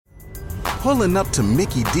Pulling up to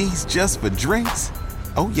Mickey D's just for drinks?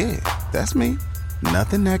 Oh yeah, that's me.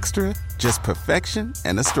 Nothing extra, just perfection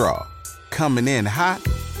and a straw. Coming in hot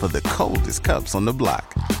for the coldest cups on the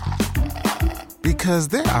block. Because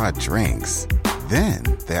there are drinks. Then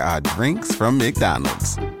there are drinks from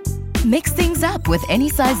McDonald's. Mix things up with any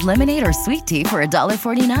size lemonade or sweet tea for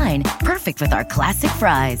 $1.49. Perfect with our classic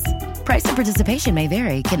fries. Price and participation may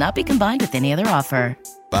vary. Cannot be combined with any other offer.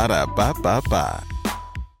 Ba-da-ba-ba-ba.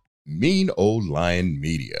 Mean Old Lion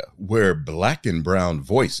Media, where black and brown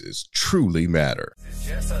voices truly matter. It's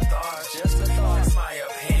just a thought, it's my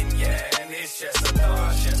opinion. It's just a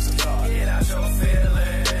thought, get out your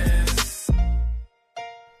feelings.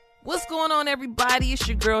 What's going on, everybody? It's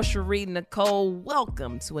your girl, Cherie Nicole.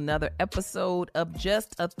 Welcome to another episode of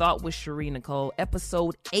Just a Thought with Cherie Nicole,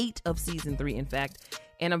 episode 8 of season 3, in fact.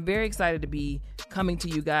 And I'm very excited to be coming to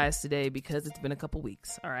you guys today because it's been a couple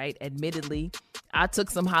weeks, all right? Admittedly, I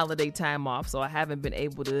took some holiday time off, so I haven't been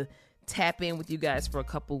able to tap in with you guys for a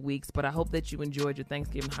couple weeks, but I hope that you enjoyed your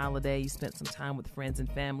Thanksgiving holiday. You spent some time with friends and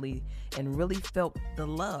family and really felt the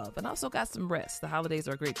love and also got some rest. The holidays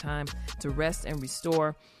are a great time to rest and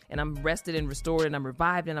restore, and I'm rested and restored and I'm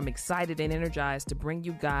revived and I'm excited and energized to bring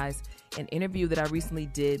you guys an interview that I recently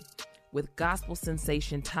did with gospel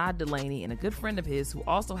sensation Todd Dulaney and a good friend of his who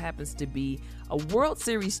also happens to be a World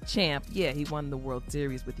Series champ. Yeah, he won the World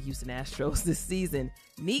Series with the Houston Astros this season,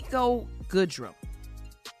 Niko Goodrum.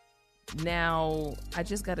 Now, I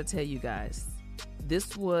just got to tell you guys,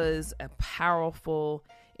 this was a powerful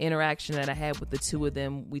interaction that I had with the two of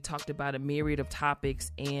them. We talked about a myriad of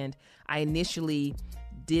topics, and I initially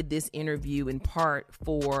did this interview in part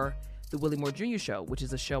for the Willie Moore Jr. Show, which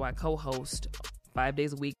is a show I co-host 5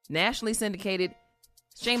 days a week, nationally syndicated.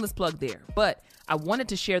 Shameless plug there. But I wanted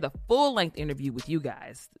to share the full-length interview with you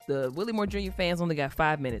guys. The Willie Moore Jr. fans only got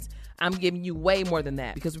 5 minutes. I'm giving you way more than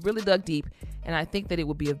that because we really dug deep, and I think that it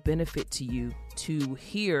would be of benefit to you to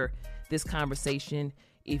hear this conversation.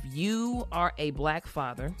 If you are a black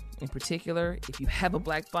father, in particular, if you have a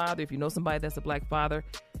black father, if you know somebody that's a black father,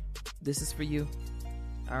 this is for you.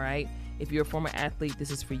 All right? If you're a former athlete,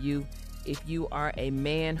 this is for you. If you are a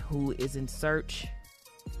man who is in search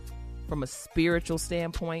from a spiritual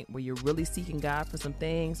standpoint, where you're really seeking God for some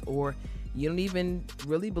things, or you don't even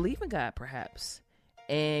really believe in God, perhaps,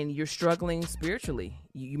 and you're struggling spiritually,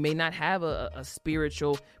 you may not have a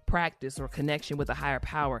spiritual practice or connection with a higher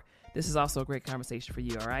power, this is also a great conversation for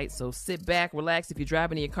you, all right? So sit back, relax. If you're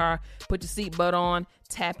driving in your car, put your seatbelt on,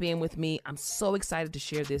 tap in with me. I'm so excited to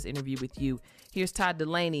share this interview with you. Here's Todd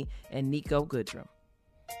Dulaney and Niko Goodrum.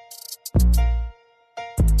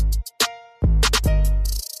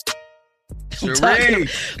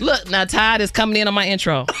 Look, now Todd is coming in on my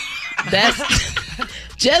intro. That's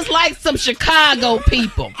just like some Chicago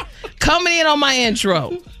people coming in on my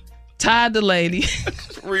intro. Todd Dulaney.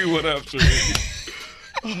 Read what up,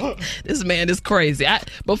 Sheree. This man is crazy.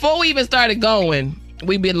 Before we even started going,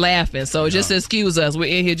 we've been laughing. So just excuse us.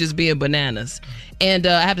 We're in here just being bananas. And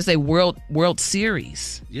I have to say, World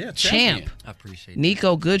Series champ. I appreciate it.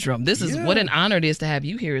 Niko Goodrum. This is what an honor it is to have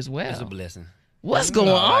you here as well. It's a blessing. What's going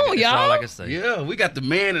on, y'all? That's all I can say. Yeah, we got the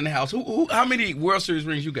man in the house. How many World Series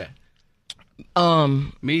rings you got?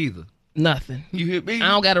 Me either. Nothing. You hit me? I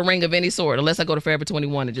don't got a ring of any sort unless I go to Forever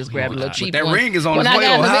 21 and just grab a little cheap that one. ring is on his way.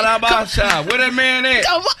 How about shot? Where that man at?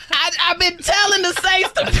 I've been telling the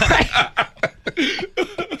Saints to pray.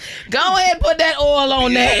 Go ahead and put that oil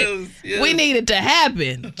on that. Yes. We need it to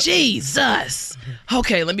happen. Jesus.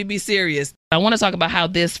 Okay, let me be serious. I want to talk about how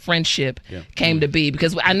this friendship came to be,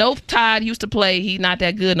 because I know Todd used to play. He's not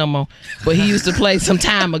that good no more, but he used to play some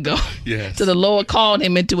time ago. Yes. So the Lord called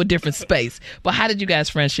him into a different space. But how did you guys'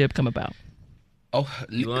 friendship come about? Oh,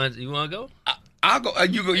 you want to go? I'll go.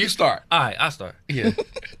 You go. You start. All right, I'll start. Yeah.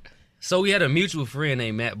 So we had a mutual friend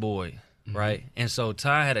named Matt Boyd, right? And so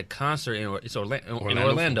Ty had a concert in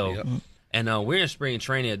Orlando. Yep. And we're in spring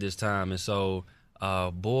training at this time, and so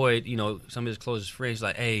Boyd, some of his closest friends, he's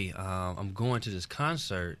like, hey, I'm going to this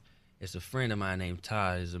concert. It's a friend of mine named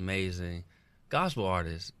Todd. He's an amazing gospel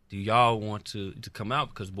artist. Do y'all want to come out?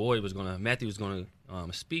 Because Matthew was going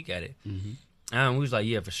to speak at it. Mm-hmm. And we was like,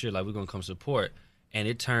 yeah, for sure. Like, we're going to come support. And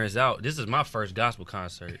it turns out, this is my first gospel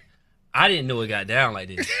concert. I didn't know it got down like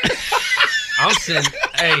this.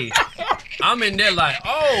 I'm in there like,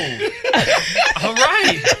 oh, all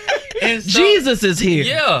right. And so, Jesus is here.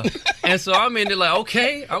 Yeah. And so I'm in there like,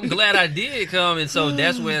 okay, I'm glad I did come. And so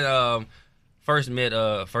that's when first met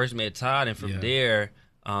Todd. And from there,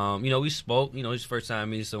 we spoke. It's the first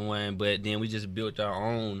time meeting someone. But then we just built our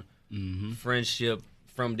own friendship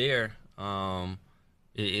from there.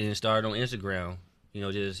 It started on Instagram.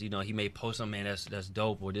 just he may post something, man, that's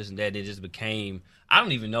dope or this and that. And it just became, I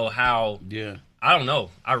don't even know how. Yeah. I don't know.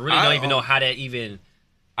 I really don't even know how that even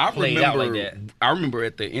played out like that. I remember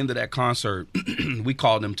at the end of that concert, we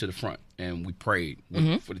called them to the front and we prayed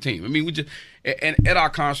for the team. I mean, we just, and at our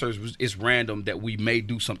concerts, it's random that we may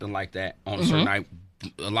do something like that on a certain night.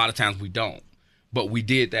 A lot of times we don't. But we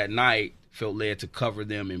did that night, felt led to cover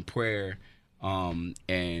them in prayer.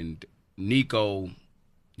 And Niko,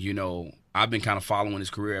 I've been kind of following his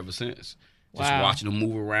career ever since. Just watching him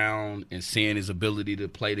move around and seeing his ability to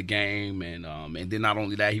play the game. And then not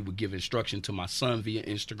only that, he would give instruction to my son via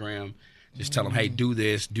Instagram. Just tell him, hey, do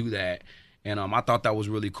this, do that. And I thought that was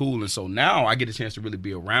really cool. And so now I get a chance to really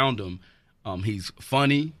be around him. He's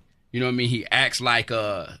funny. You know what I mean? He acts like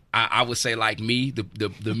I would say like me,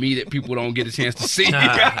 the me that people don't get a chance to see.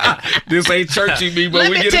 This ain't churchy me, but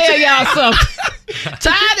Let me tell y'all something.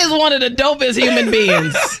 Todd is one of the dopest human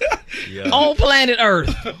beings on planet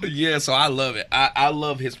Earth. Yeah, so I love it. I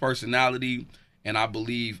love his personality, and I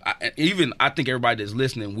believe I think everybody that's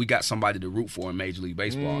listening, we got somebody to root for in Major League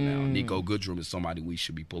Baseball now. Niko Goodrum is somebody we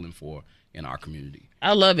should be pulling for in our community.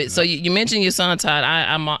 I love it. So you mentioned your son Todd.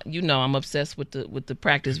 I'm obsessed with the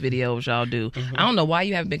practice videos y'all do. I don't know why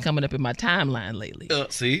you haven't been coming up in my timeline lately.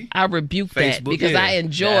 See, I rebuke Facebook, that because I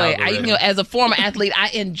enjoy. As a former athlete, I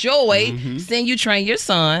enjoy seeing you train your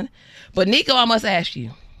son. But Niko, I must ask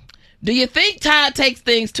you, do you think Todd takes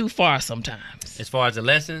things too far sometimes? As far as the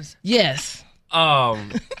lessons? Yes. I'm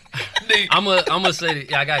gonna say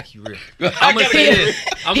that, I gotta keep real. I'm gonna say this.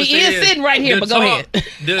 He is sitting right here, but go ahead.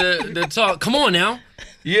 The talk. Come on now.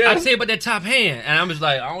 Yeah. I say about that top hand, and I'm just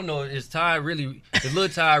like, I don't know, is little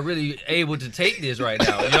Todd really able to take this right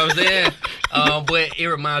now? You know what I'm saying? But it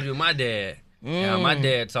reminds me of my dad. How my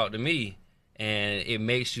dad talked to me, and it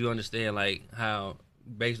makes you understand like how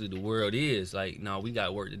basically the world is. Like, no, we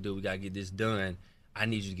got work to do. We gotta get this done. I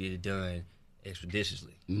need you to get it done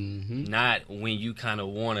expeditiously. Not when you kind of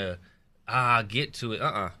want to get to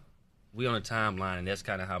it. We on a timeline, and that's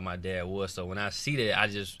kind of how my dad was. So when I see that, I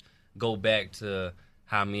just go back to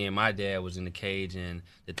how me and my dad was in the cage and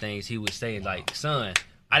the things he was saying. Like, son,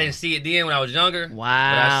 I didn't see it then when I was younger. Wow.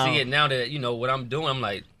 But I see it now that what I'm doing. I'm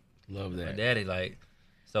like, love that. My daddy, like,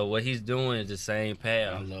 so what he's doing is the same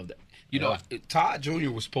path. I love that. Todd Jr.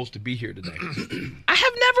 was supposed to be here today. I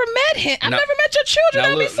have never met him. I've never met your children.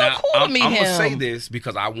 That'd be so cool to meet him. I'm going to say this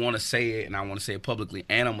because I want to say it, and I want to say it publicly,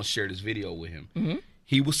 and I'm going to share this video with him.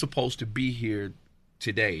 He was supposed to be here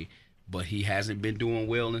today, but he hasn't been doing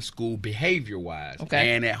well in school behavior-wise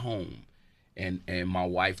and at home. And my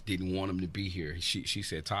wife didn't want him to be here. She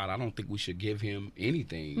said, Todd, I don't think we should give him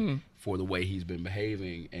anything for the way he's been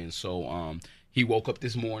behaving. And so he woke up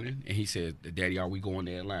this morning and he said, Daddy, are we going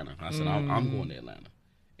to Atlanta? I said, I'm going to Atlanta.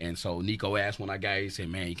 And so Niko asked when I got here, he said,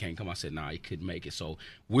 man, he can't come. I said, nah, he couldn't make it. So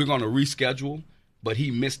we're going to reschedule, but he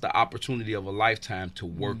missed the opportunity of a lifetime to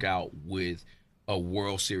work out with a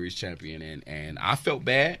World Series champion. And I felt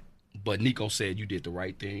bad, but Niko said, you did the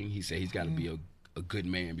right thing. He said he's got to be a good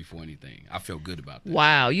man before anything. I felt good about that.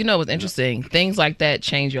 Wow. You know what's interesting? Things like that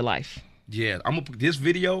change your life. Yeah. I'm gonna put this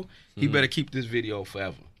video, he better keep this video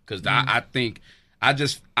forever. Because I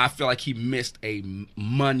feel like he missed a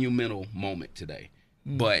monumental moment today.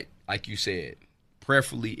 But like you said,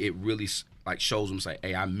 prayerfully, it really like shows him say,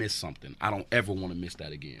 hey, I missed something. I don't ever want to miss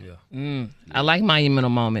that again. Yeah. I like monumental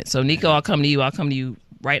moments. So Niko, I'll come to you. I'll come to you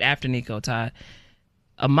right after Niko, Todd.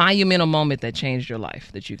 A monumental moment that changed your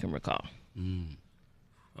life that you can recall.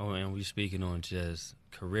 Oh, and we speaking on just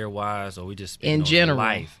career-wise, or we just speaking in general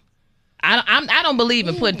life? I don't believe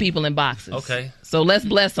in putting people in boxes. Okay. So let's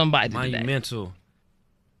bless somebody today. Monumental.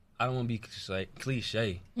 I don't want to be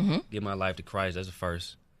cliche. Give my life to Christ. That's the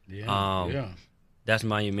first. Yeah. That's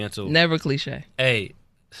monumental. Never cliche. Hey,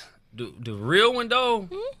 the real one though.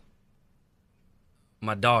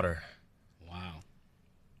 My daughter.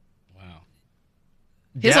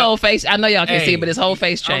 His whole face, I know y'all can't see it, but his whole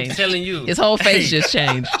face changed. I'm telling you. His whole face just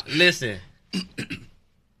changed. Listen.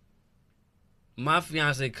 My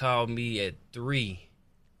fiance called me at 3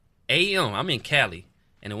 a.m. I'm in Cali.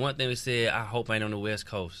 And the one thing we said, I hope I ain't on the West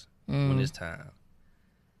Coast when it's time.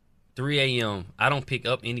 3 a.m. I don't pick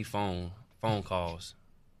up any phone calls.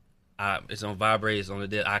 It's on vibrate, it's on the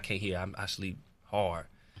desk. I can't hear. I sleep hard.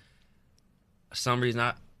 For some reason,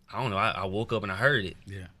 I don't know. I woke up and I heard it.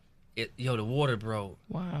 Yeah. The water broke.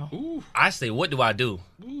 Wow. Ooh. I say, what do I do?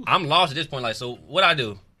 Ooh. I'm lost at this point. Like, so what I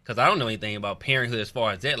do? Because I don't know anything about parenthood as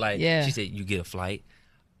far as that. Like, she said, you get a flight.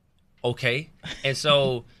 Okay. And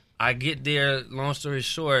so I get there, long story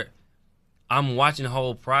short, I'm watching the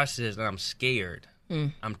whole process and I'm scared.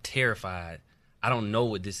 I'm terrified. I don't know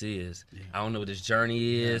what this is. Yeah. I don't know what this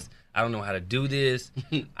journey is. I don't know how to do this.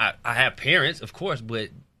 I have parents, of course, but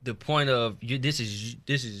the point of this is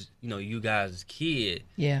you guys' kid.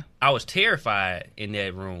 Yeah. I was terrified in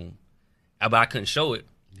that room, but I couldn't show it,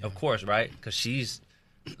 of course, right? Because she's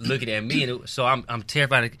looking at me, and so I'm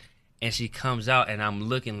terrified. And she comes out, and I'm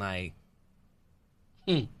looking like,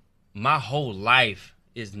 my whole life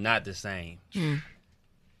is not the same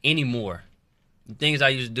anymore. The things I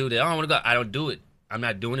used to do that I don't want to go, I don't do it. I'm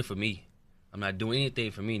not doing it for me. I'm not doing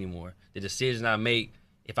anything for me anymore. The decisions I make,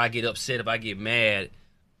 if I get upset, if I get mad,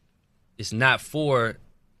 it's not for,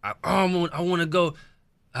 I want to go,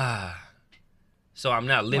 So I'm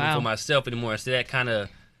not living for myself anymore. So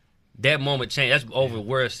that moment changed. That's over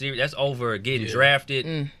World Series. That's over getting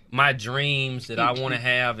drafted. My dreams that I want to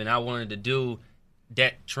have and I wanted to do,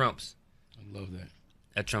 that trumps. I love that.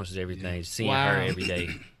 That trumps everything. Seeing her every day.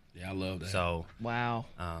 Yeah, I love that. So,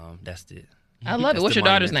 that's it. I love it. What's your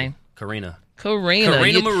daughter's name? Karina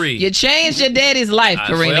Marie. You changed your daddy's life,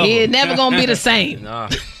 Karina. He ain't never going to be the same. Nah.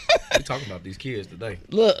 We talking about these kids today.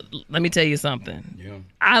 Look, let me tell you something.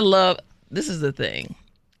 Yeah. This is the thing.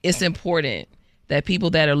 It's important that people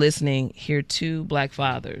that are listening hear two black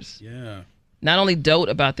fathers. Yeah. Not only dote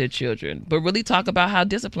about their children, but really talk about how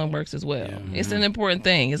discipline works as well. Yeah. It's an important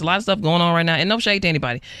thing. There's a lot of stuff going on right now, and no shade to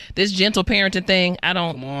anybody. This gentle parenting thing, I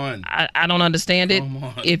don't understand it.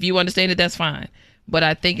 If you understand it, that's fine. But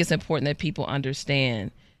I think it's important that people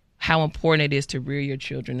understand how important it is to rear your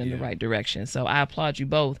children in the right direction. So I applaud you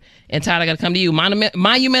both. And Todd, I got to come to you.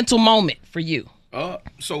 Monumental moment for you.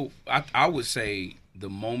 So I would say the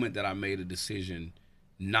moment that I made a decision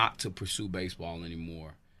not to pursue baseball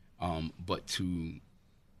anymore, but to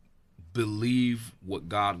believe what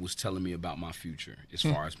God was telling me about my future as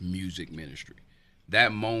far as music ministry.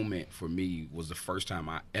 That moment for me was the first time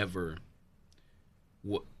I ever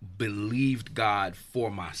believed God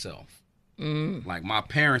for myself. Like my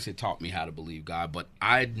parents had taught me how to believe God, but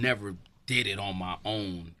I never did it on my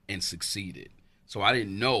own and succeeded. So I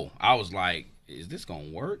didn't know. I was like, is this going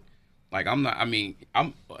to work? Like I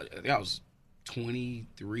was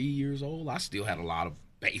 23 years old. I still had a lot of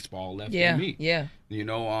baseball left in me. Yeah. You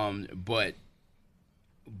know, but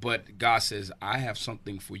God says, I have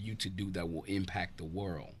something for you to do that will impact the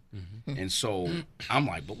world. And so I'm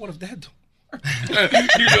like, but what if that don't work? You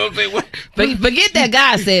know what I'm saying? But forget that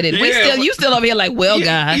God said it. You still over here like, well,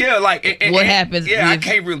 God. Yeah, like what happens? Yeah, I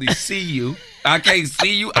can't really see you. I can't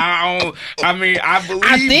see you. I believe you.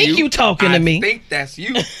 I think you talking to me. I think that's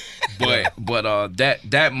you. But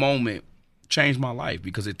that moment changed my life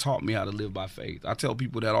because it taught me how to live by faith. I tell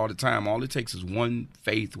people that all the time. All it takes is one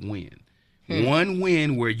faith win. One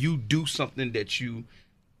win where you do something that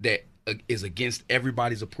is against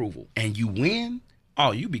everybody's approval, and you win.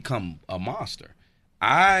 Oh, you become a monster.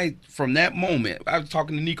 From that moment, I was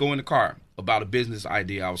talking to Niko in the car about a business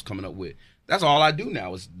idea I was coming up with. That's all I do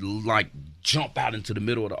now is like jump out into the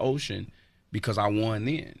middle of the ocean because I won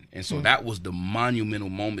then. And so that was the monumental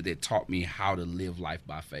moment that taught me how to live life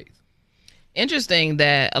by faith. Interesting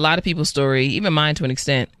that a lot of people's story, even mine to an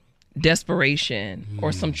extent, desperation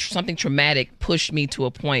or something traumatic pushed me to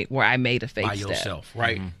a point where I made a faith by step. Yourself,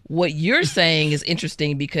 right? What you're saying is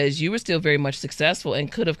interesting because you were still very much successful and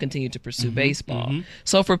could have continued to pursue baseball.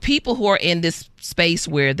 So for people who are in this space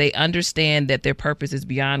where they understand that their purpose is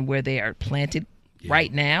beyond where they are planted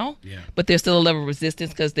right now, but there's still a level of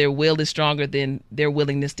resistance because their will is stronger than their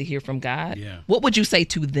willingness to hear from God, what would you say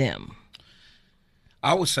to them?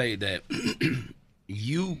 I would say that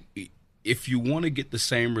if you want to get the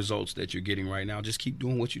same results that you're getting right now, just keep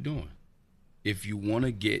doing what you're doing. If you want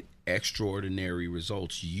to get extraordinary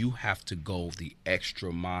results, you have to go the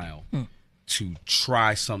extra mile to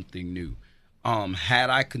try something new. Had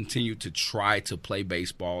I continued to try to play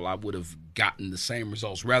baseball, I would have gotten the same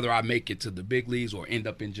results. Whether I make it to the big leagues or end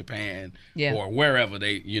up in Japan or wherever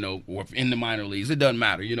or in the minor leagues, it doesn't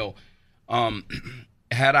matter,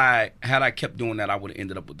 Had I kept doing that, I would have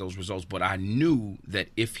ended up with those results. But I knew that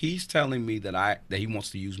if he's telling me that he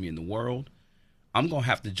wants to use me in the world, I'm going to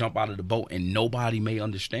have to jump out of the boat and nobody may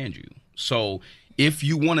understand you. So if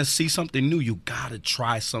you want to see something new, you got to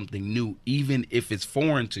try something new, even if it's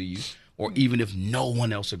foreign to you or even if no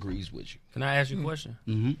one else agrees with you. Can I ask you a question?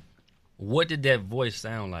 What did that voice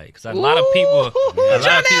sound like? Because a lot of people...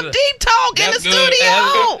 deep talk in the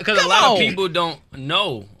studio. Because a lot of people don't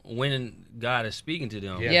know when God is speaking to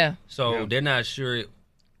them. So they're not sure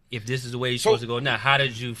if this is the way you're supposed to go. Now, how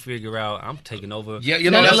did you figure out I'm taking over?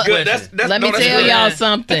 That's good. Let me tell y'all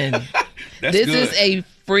something. This is a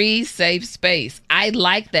free, safe space. I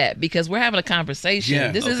like that because we're having a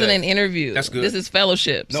conversation. This isn't an interview. That's good. This is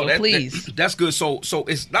fellowship. Please. That's good. So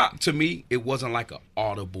it's not, to me, it wasn't like an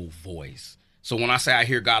audible voice. So when I say I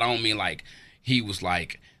hear God, I don't mean like he was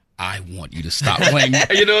like, I want you to stop playing.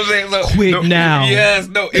 You know what I'm saying? Look, Quit now. Yes,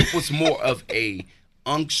 no. It was more of a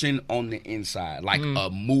unction on the inside, like a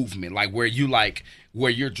movement, like where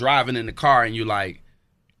you're driving in the car and you're like,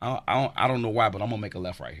 I don't know why, but I'm gonna make a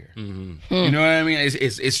left right here. Mm-hmm. You know what I mean?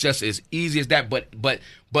 It's just as easy as that. But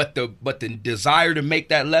the desire to make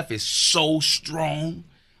that left is so strong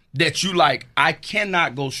that you like, I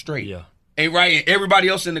cannot go straight. Yeah. And right, and everybody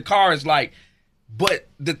else in the car is like, but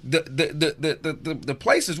the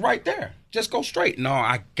place is right there. Just go straight. No,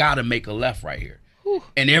 I gotta make a left right here. Whew.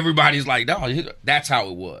 And everybody's like, no, that's how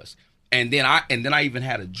it was. And then I even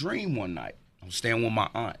had a dream one night. I was staying with my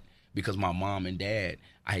aunt because my mom and dad,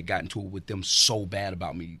 I had gotten to it with them so bad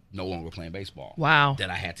about me no longer playing baseball. Wow.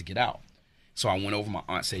 That I had to get out. So I went over. My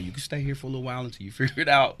aunt said, you can stay here for a little while until you figure it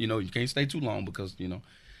out. You know, you can't stay too long because, you know.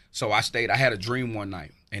 So I stayed. I had a dream one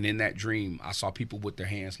night. And in that dream, I saw people with their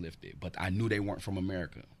hands lifted. But I knew they weren't from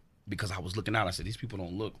America because I was looking out. I said, these people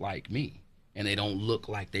don't look like me. And they don't look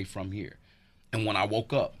like they from here. And when I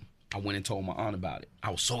woke up, I went and told my aunt about it.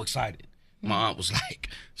 I was so excited. My aunt was like,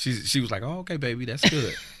 she was like, oh, okay, baby, that's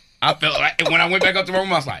good. I felt like, when I went back up to my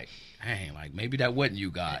room, I was like, dang, like maybe that wasn't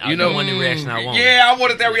you, God. You know, the reaction I wanted. Yeah, I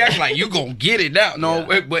wanted that reaction. Like, you gonna get it now. No,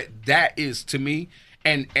 but that is to me,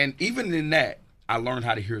 and even in that, I learned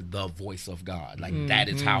how to hear the voice of God. Like that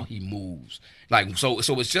is how He moves. Like so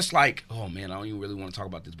it's just like, oh man, I don't even really want to talk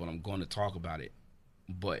about this, but I'm going to talk about it.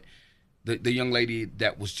 But the young lady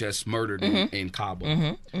that was just murdered in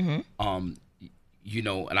Kabul, you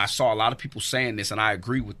know, and I saw a lot of people saying this, and I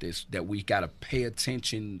agree with this, that we got to pay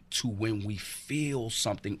attention to when we feel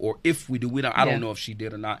something, or if we do. I don't know if she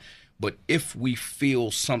did or not, but if we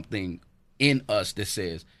feel something in us that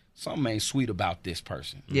says, something ain't sweet about this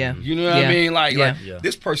person. Yeah. You know what I mean? Like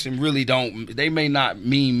this person really they may not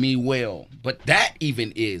mean me well, but that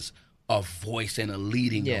even is a voice and a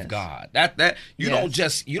leading of God. That you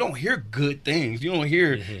don't hear good things. You don't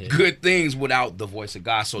hear good things without the voice of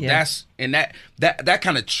God. So that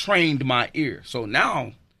kind of trained my ear. So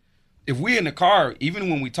now if we're in the car, even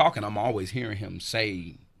when we're talking, I'm always hearing him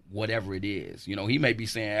say whatever it is. You know, he may be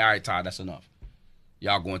saying, all right, Todd, that's enough.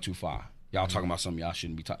 Y'all going too far. Y'all talking about something y'all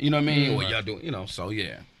shouldn't be talking. You know what I mean? Or y'all doing, you know, so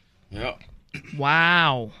yeah. Yep.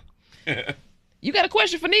 Wow. You got a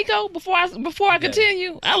question for Niko before I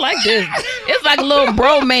continue? I like this. It's like a little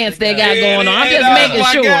bromance they got going on. I'm just making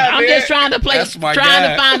sure. God, I'm just trying to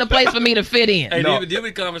find a place for me to fit in. Hey,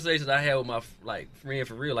 the conversations I had with my friend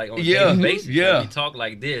for real, like on a daily basis, like, we talk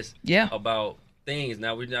like this about things.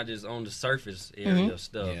 Now we're not just on the surface area of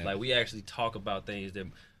stuff. Like we actually talk about things that,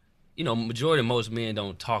 you know, majority of most men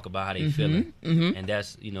don't talk about how they feeling, and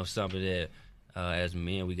that's, you know, something that as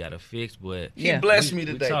men we gotta fix. But he blessed me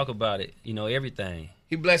today. We talk about it, you know, everything.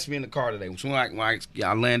 He blessed me in the car today. So when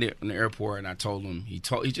I landed in the airport and I told him, he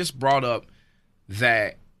just brought up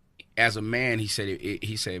that as a man, he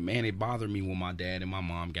said, man, it bothered me when my dad and my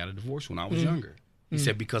mom got a divorce when I was younger. He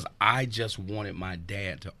said, because I just wanted my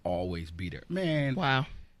dad to always be there. Man, wow,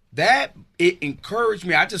 that it encouraged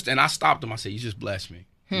me. I stopped him. I said, you just blessed me.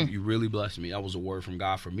 You really blessed me. That was a word from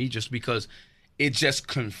God for me, just because it just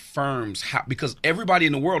confirms how, because everybody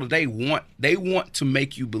in the world today they want to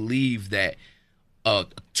make you believe that a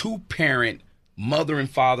two-parent mother and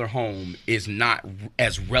father home is not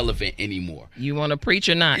as relevant anymore. You want to preach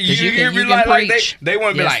or not? Because you can preach. They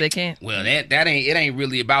want to be like, they can. Well, it ain't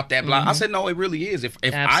really about that. Blah. I said, no, it really is. If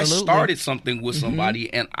I started something with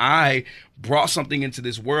somebody and I brought something into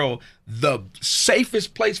this world, the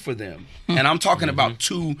safest place for them, and I'm talking about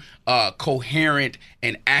two coherent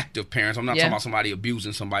and active parents. I'm not talking about somebody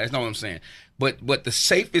abusing somebody. That's not what I'm saying. But the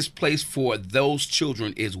safest place for those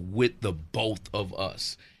children is with the both of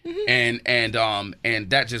us. And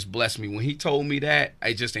that just blessed me. When he told me that,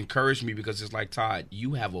 it just encouraged me, because it's like, Todd,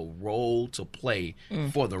 you have a role to play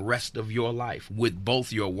for the rest of your life with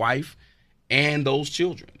both your wife and those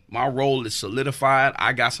children. My role is solidified.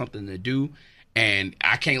 I got something to do, and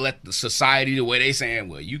I can't let the society, the way they saying,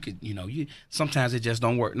 well, you could, you know, sometimes it just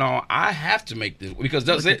don't work. No, I have to make this, because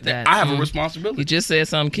I have a responsibility. You just said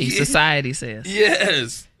something key. Society says.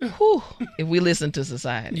 Yes. Whew. If we listen to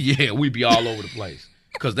society. Yeah, we'd be all over the place.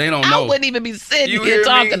 Because they don't know. I wouldn't even be sitting here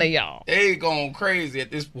talking to y'all. They going crazy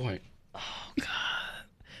at this point. Oh God,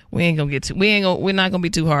 we're not gonna be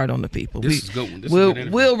too hard on the people. This is a good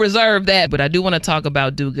one. We'll reserve that. But I do want to talk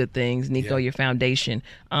about Do Good Things, Niko, your foundation.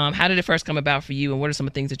 How did it first come about for you, and what are some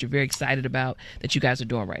of the things that you're very excited about that you guys are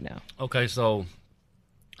doing right now? Okay, so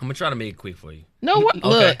I'm gonna try to make it quick for you. No,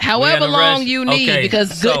 look, however long you need,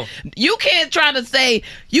 because you can't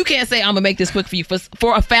say I'm gonna make this quick for you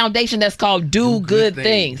for a foundation that's called Do Good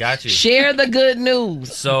Things. Got you. Share the good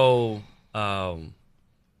news. So I've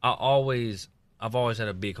always had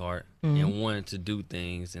a big heart and wanted to do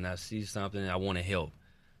things, and I see something I want to help.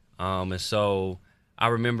 And so I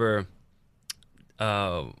remember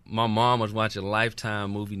my mom was watching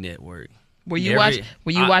Lifetime Movie Network. Were you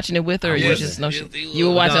watching it with her, or you just you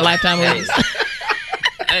were watching Lifetime movies?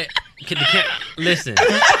 Hey, listen.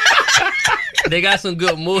 They got some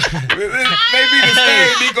good movies. Maybe the same,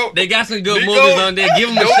 Niko. They got some good movies on there. Give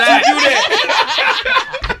them a shot.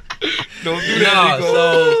 Don't do that, Niko.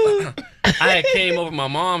 So I had came over to my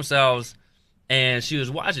mom's house, and she was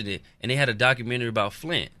watching it, and they had a documentary about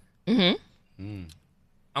Flint. When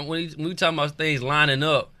we talking about things lining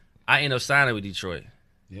up, I ended up signing with Detroit.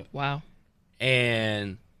 Yep. Wow.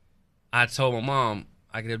 And I told my mom,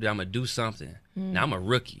 I'm going to do something. Now, I'm a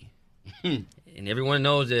rookie. And everyone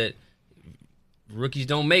knows that rookies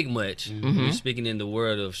don't make much. We're speaking in the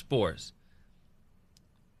world of sports.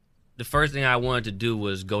 The first thing I wanted to do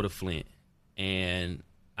was go to Flint. And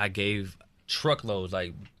I gave truckloads,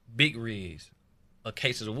 like big rigs, of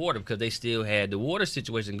cases of water because they still had the water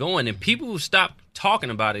situation going. And people stopped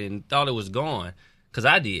talking about it and thought it was gone, because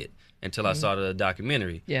I did, until I saw the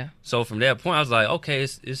documentary. Yeah. So from that point, I was like, okay,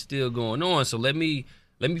 it's still going on. So let me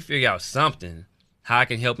figure out something, how I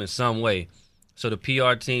can help in some way. So the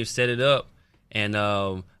PR team set it up, and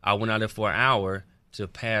I went out there for an hour to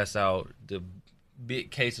pass out the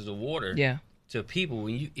big cases of water to people.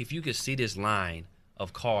 If you could see this line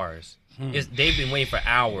of cars, they've been waiting for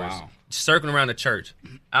hours, circling around the church,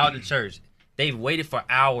 out the church. They've waited for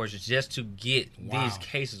hours just to get these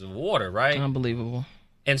cases of water, right? Unbelievable.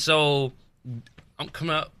 And so I'm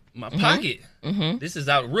coming out my pocket. This is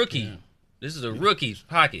out rookie. Yeah. This is a rookie's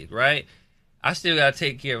pocket, right? I still got to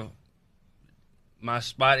take care of my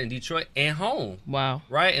spot in Detroit and home. Wow.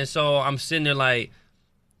 Right? And so I'm sitting there like,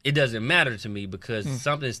 it doesn't matter to me because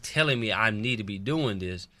something's telling me I need to be doing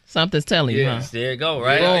this. Something's telling you, huh? There you go,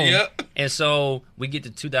 right? Yeah. And so we get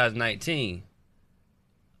to 2019.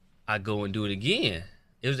 I go and do it again.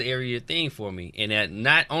 It was an area thing for me. And that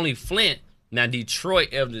not only Flint, now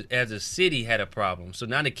Detroit as a city had a problem. So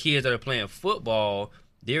now the kids that are playing football,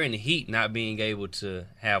 they're in the heat not being able to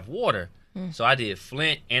have water. So I did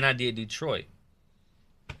Flint and I did Detroit.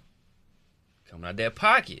 Coming out that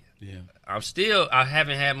pocket. Yeah. I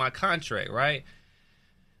haven't had my contract, right?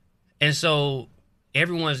 And so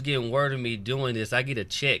everyone's getting word of me doing this. I get a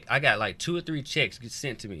check. I got like 2 or 3 checks get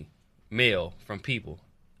sent to me, mail from people.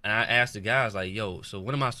 And I asked the guys like, yo, so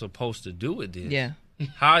what am I supposed to do with this? Yeah.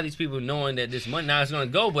 How are these people knowing that this money now is going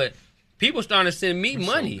to go? But people starting to send me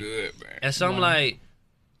money. So good, man. And so I'm like,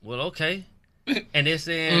 well, okay. And they're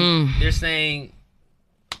saying,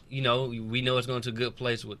 you know, we know it's going to a good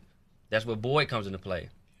place. That's where Boyd comes into play.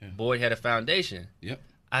 Yeah. Boyd had a foundation. Yep.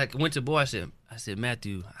 I went to Boyd. I said,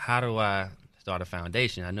 Matthew, how do I start a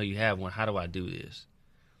foundation? I know you have one. How do I do this?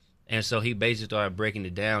 And so he basically started breaking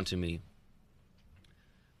it down to me.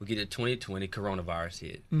 We get to 2020, coronavirus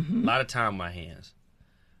hit. A lot of time on my hands.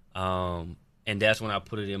 And that's when I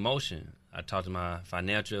put it in motion. I talked to my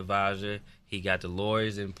financial advisor. He got the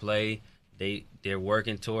lawyers in play. They're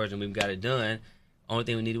working towards, and we've got it done. Only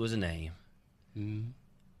thing we needed was a name.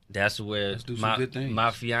 That's where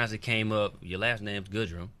my fiance came up. Your last name's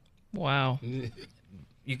Goodrum. Wow.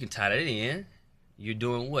 You can tie that in. You're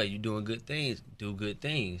doing what? You're doing good things. Do good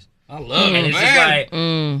things. I love it, and it's man. just like,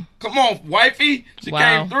 come on, wifey. She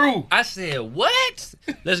came through. I said, what?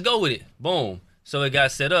 Let's go with it. Boom. So it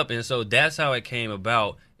got set up. And so that's how it came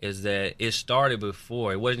about, is that it started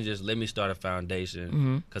before. It wasn't just let me start a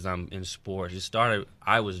foundation because I'm in sports. It started,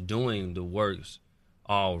 I was doing the works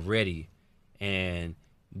already. And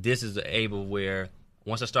this is able where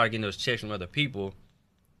once I started getting those checks from other people,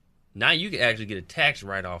 now you can actually get a tax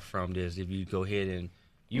write-off from this if you go ahead and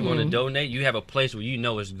you want to donate. You have a place where you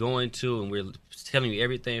know it's going to, and we're telling you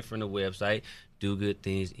everything from the website,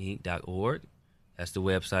 dogoodthingsinc.org. That's the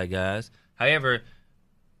website, guys. However,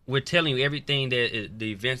 we're telling you everything the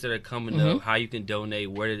events that are coming up, how you can donate,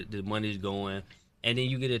 where the money's going, and then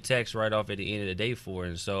you get a tax write-off at the end of the day for it.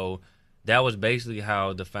 And so that was basically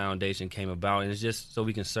how the foundation came about, and it's just so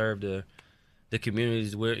we can serve the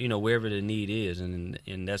communities where, you know, wherever the need is, and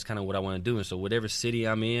that's kind of what I want to do. And so whatever city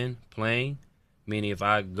I'm in playing, meaning if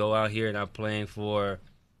I go out here and I'm playing for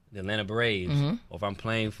the Atlanta Braves, or if I'm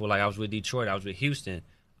playing for, like I was with Detroit, I was with Houston,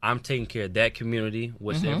 I'm taking care of that community,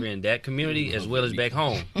 whatever in that community, as well as back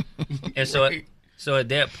home. And so at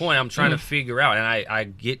that point, I'm trying to figure out, and I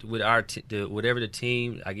get with whatever the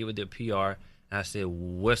team, I get with their PR, and I said,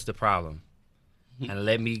 what's the problem? And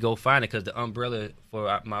let me go find it, because the umbrella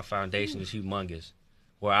for my foundation is humongous,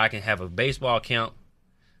 where I can have a baseball camp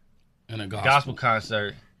and a gospel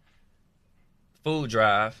concert, food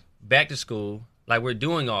drive, back to school. Like, we're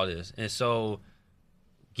doing all this. And so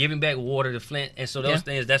giving back water to Flint. And so those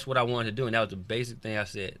things, that's what I wanted to do. And that was the basic thing I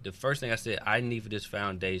said. The first thing I said, I need for this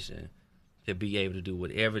foundation to be able to do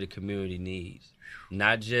whatever the community needs.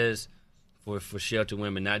 Not just for shelter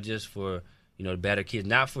women, not just for, the battered kids,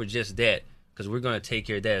 not for just that, because we're going to take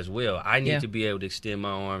care of that as well. I need to be able to extend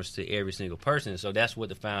my arms to every single person. So that's what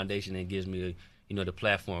the foundation then gives me, the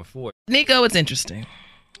platform for. Niko, it's interesting.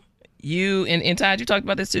 You, and Todd, you talked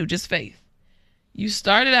about this too, just faith. You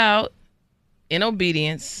started out in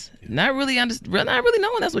obedience, not really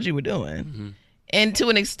knowing that's what you were doing. Mm-hmm. And to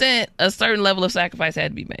an extent, a certain level of sacrifice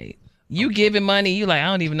had to be made. You giving money, you like, I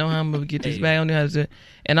don't even know how I'm going to get this back. I don't know how to do it.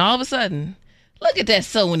 And all of a sudden, look at that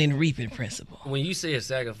sowing and reaping principle. When you say a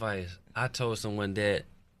sacrifice, I told someone that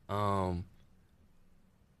I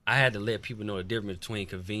had to let people know the difference between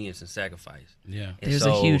convenience and sacrifice. Yeah. And there's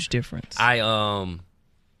a huge difference.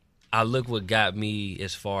 I look what got me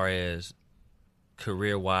as far as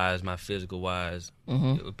career-wise, my physical-wise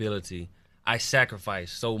ability. I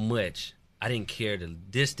sacrificed so much. I didn't care the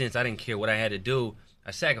distance. I didn't care what I had to do.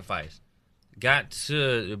 I sacrificed. Got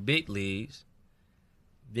to the big leagues.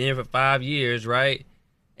 Been here for 5 years, right?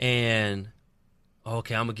 And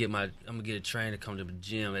okay, I'm gonna get a trainer to come to the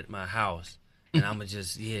gym at my house, and I'm gonna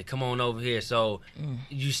just come on over here. So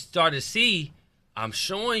you start to see. I'm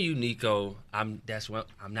showing you, Niko. That's what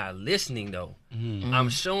I'm not listening though. Mm-hmm. I'm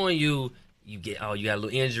showing you. You got a little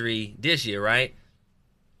injury this year, right?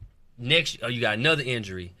 Next, you got another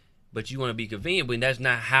injury, but you want to be convenient. But that's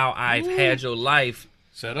not how I've had your life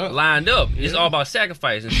set up, lined up. Yeah. It's all about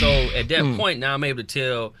sacrifice. And so at that point, now I'm able to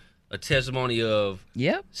tell a testimony of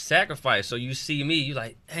sacrifice. So you see me, you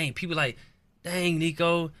like, dang, people like, dang,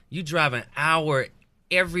 Niko, you drive an hour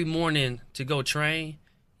every morning to go train.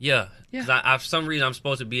 Yeah. Because I for some reason I'm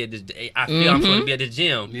supposed to be at this. I feel I'm supposed to be at this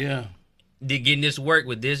gym. Yeah. Getting this work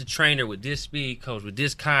with this trainer, with this speed coach, with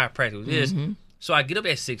this chiropractor, with this. So I get up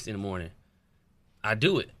at 6 in the morning. I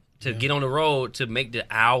do it to get on the road to make the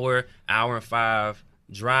hour and 5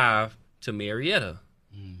 drive to Marietta.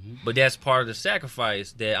 But that's part of the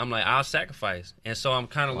sacrifice that I'm like, I'll sacrifice. And so I'm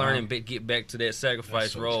kind of learning to get back to that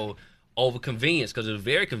sacrifice role over convenience, because it was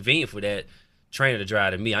very convenient for that trainer to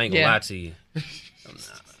drive to me. I ain't going to lie to you.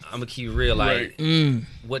 I'm going to keep it real. Like,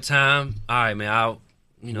 what time? All right, man, I'll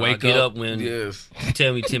get up when you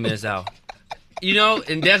tell me 10 minutes out.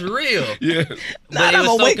 And that's real. Yeah. Not I'm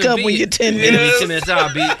going to wake up when you're 10 minutes. 10 minutes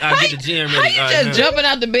out, I'll get the gym ready. How you just jumping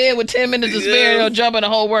out the bed with 10 minutes to spare and jumping the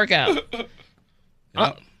whole workout?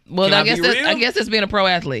 Well, I guess it's being a pro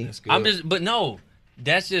athlete. But no,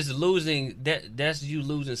 that's just losing. That's you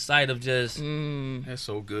losing sight of just. That's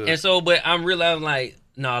so good. And so, but I'm realizing like,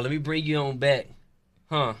 let me bring you on back,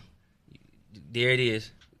 huh? There it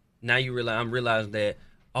is. Now I'm realizing that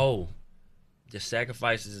the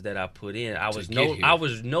sacrifices that I put in, I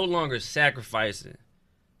was no longer sacrificing.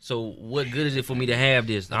 So what good is it for me to have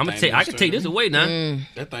this? I can take this away now.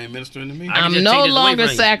 That thing ministering to me. I'm no longer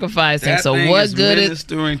sacrificing. So what good is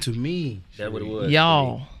ministering to me? That's what it was,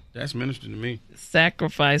 y'all. That's ministering to me.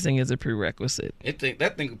 Sacrificing is a prerequisite.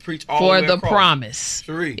 That thing could preach all for the way the across. Promise.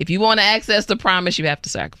 Sheree. If you want to access the promise, you have to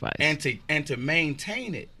sacrifice, and to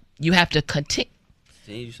maintain it. You have to continue.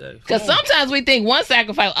 Because sometimes we think one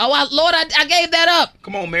sacrifice. Lord, I gave that up.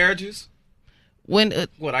 Come on, marriages. When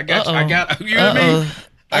what I got, you know what I mean?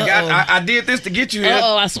 I did this to get you here.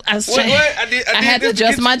 I had to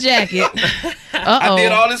adjust my jacket. I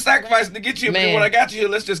did all this sacrificing to get you here, but when I got you here,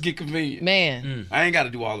 let's just get convenient. Man. I ain't got to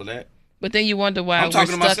do all of that. But then you wonder why we're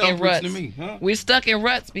stuck in ruts. We're stuck in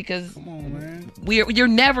ruts because come on, man. You're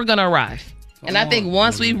never going to arrive. And I think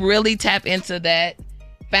once we really tap into that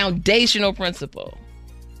foundational principle,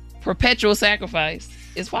 perpetual sacrifice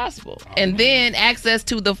is possible. And then access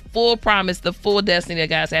to the full promise, the full destiny that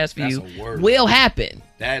God has for you will happen.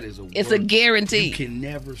 That is a word. It's a guarantee. You can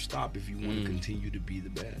never stop if you want to continue to be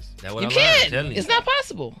the best. That's what you can't. It's not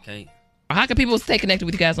possible. Can't. How can people stay connected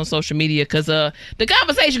with you guys on social media? Because the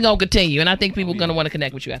conversation going to continue, and I think people are going to want to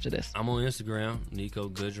connect with you after this. I'm on Instagram,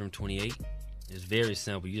 Niko Goodrum 28. It's very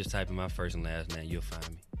simple. You just type in my first and last name. You'll find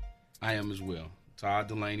me. I am as well. Todd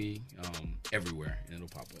Dulaney, everywhere, and it'll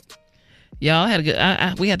pop up. Y'all had a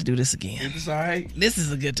good. We had to do this again. It's all right. This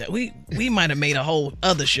is a good time. We might have made a whole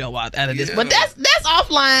other show out of this, but that's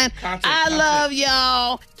offline. Content. Love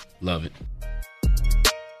y'all. Love it.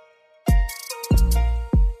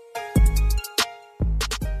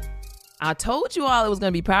 I told you all it was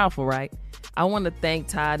going to be powerful, right? I want to thank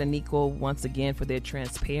Todd and Niko once again for their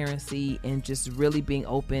transparency and just really being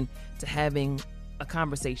open to having a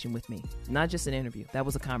conversation with me, not just an interview. That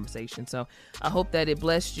was a conversation. So I hope that it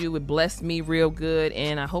blessed you. It blessed me real good.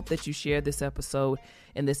 And I hope that you share this episode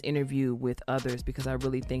and this interview with others, because I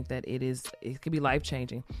really think that it could be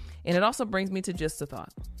life-changing. And it also brings me to Just a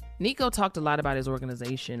Thought. Niko talked a lot about his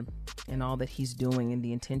organization and all that he's doing and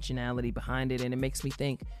the intentionality behind it. And it makes me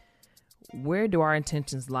think, where do our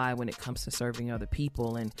intentions lie when it comes to serving other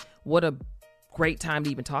people? And what a great time to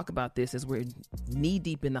even talk about this as we're knee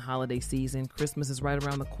deep in the holiday season. Christmas is right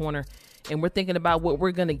around the corner, and we're thinking about what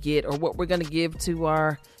we're going to get or what we're going to give to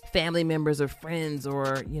our family members or friends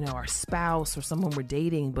or, our spouse or someone we're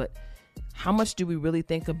dating. But how much do we really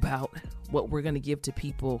think about what we're going to give to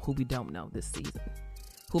people who we don't know this season,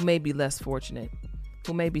 who may be less fortunate,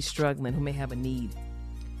 who may be struggling, who may have a need?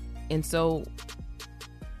 And so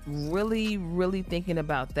really, really thinking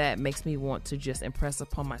about that makes me want to just impress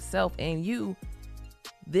upon myself and you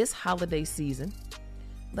this holiday season.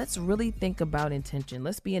 Let's really think about intention.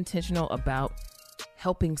 Let's be intentional about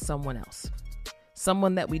helping someone else,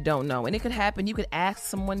 someone that we don't know. And it could happen. You could ask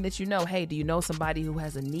someone that you know, hey, do you know somebody who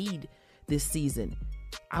has a need this season?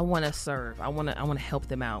 I want to serve. I want to help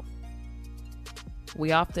them out.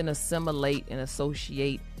 We often assimilate and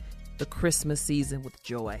associate the Christmas season with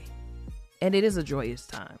joy. And it is a joyous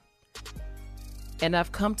time. And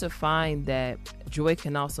I've come to find that joy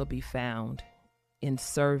can also be found in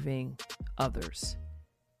serving others.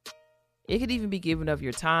 It could even be given of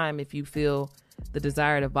your time if you feel the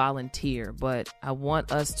desire to volunteer. But I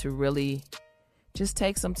want us to really just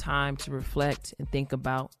take some time to reflect and think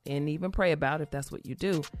about, and even pray about, if that's what you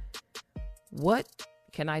do. What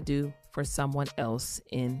can I do for someone else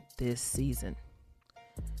in this season?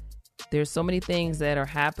 There's so many things that are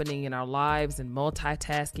happening in our lives and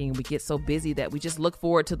multitasking. We get so busy that we just look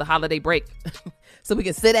forward to the holiday break so we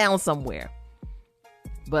can sit down somewhere.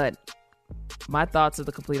 But my thoughts are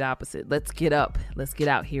the complete opposite. Let's get up. Let's get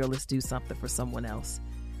out here. Let's do something for someone else.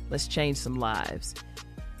 Let's change some lives.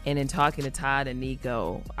 And in talking to Todd and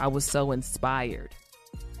Niko, I was so inspired.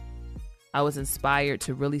 I was inspired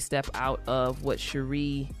to really step out of what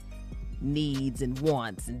Cherie needs and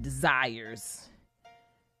wants and desires,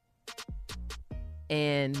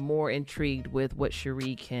 and more intrigued with what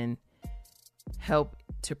Cherie can help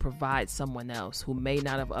to provide someone else who may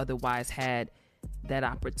not have otherwise had that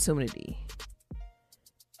opportunity.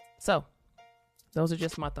 So, those are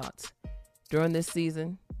just my thoughts. During this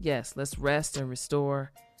season, yes, let's rest and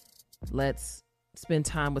restore. Let's spend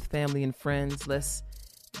time with family and friends. Let's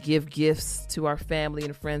give gifts to our family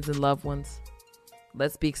and friends and loved ones.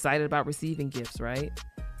 Let's be excited about receiving gifts, right?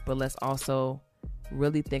 But let's also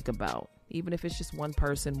really think about, even if it's just one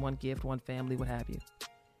person, one gift, one family, what have you,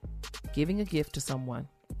 giving a gift to someone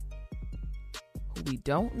who we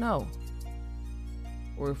don't know,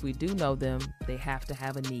 or if we do know them, they have to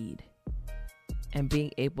have a need, and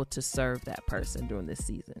being able to serve that person during this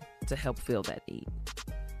season to help fill that need.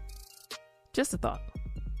 Just a thought.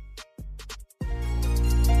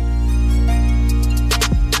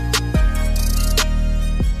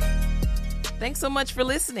 Thanks so much for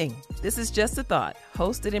listening. This is Just a Thought,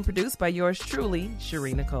 hosted and produced by yours truly,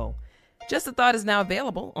 Cherie Nicole. Just a Thought is now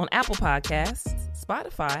available on Apple Podcasts,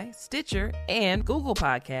 Spotify, Stitcher, and Google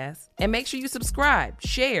Podcasts. And make sure you subscribe,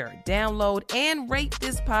 share, download, and rate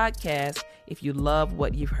this podcast if you love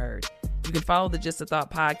what you've heard. You can follow the Just a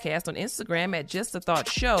Thought podcast on Instagram at Just a Thought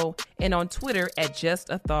Show and on Twitter at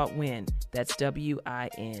Just a Thought Win. That's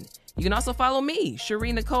WIN. You can also follow me,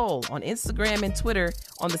 Cherie Nicole, on Instagram and Twitter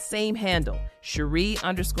on the same handle,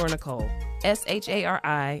 Cherie_Nicole,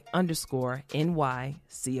 SHARI_NYCOLE.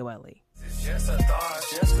 It's just a thought,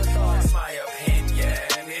 it's my opinion.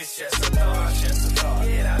 It's just a thought,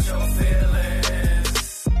 get out your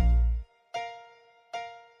feelings.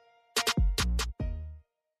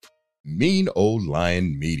 Mean Old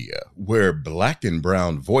Lion Media, where black and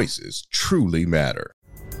brown voices truly matter.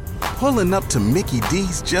 Pulling up to Mickey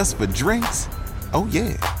D's just for drinks? Oh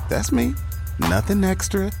yeah, that's me. Nothing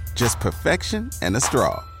extra, just perfection and a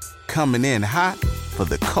straw. Coming in hot for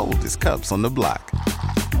the coldest cups on the block.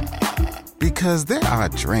 Because there are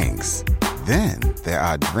drinks. Then there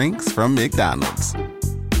are drinks from McDonald's.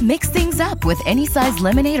 Mix things up with any size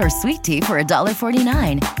lemonade or sweet tea for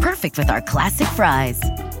 $1.49. Perfect with our classic fries.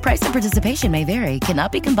 Price and participation may vary.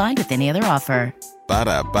 Cannot be combined with any other offer.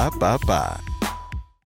 Ba-da-ba-ba-ba.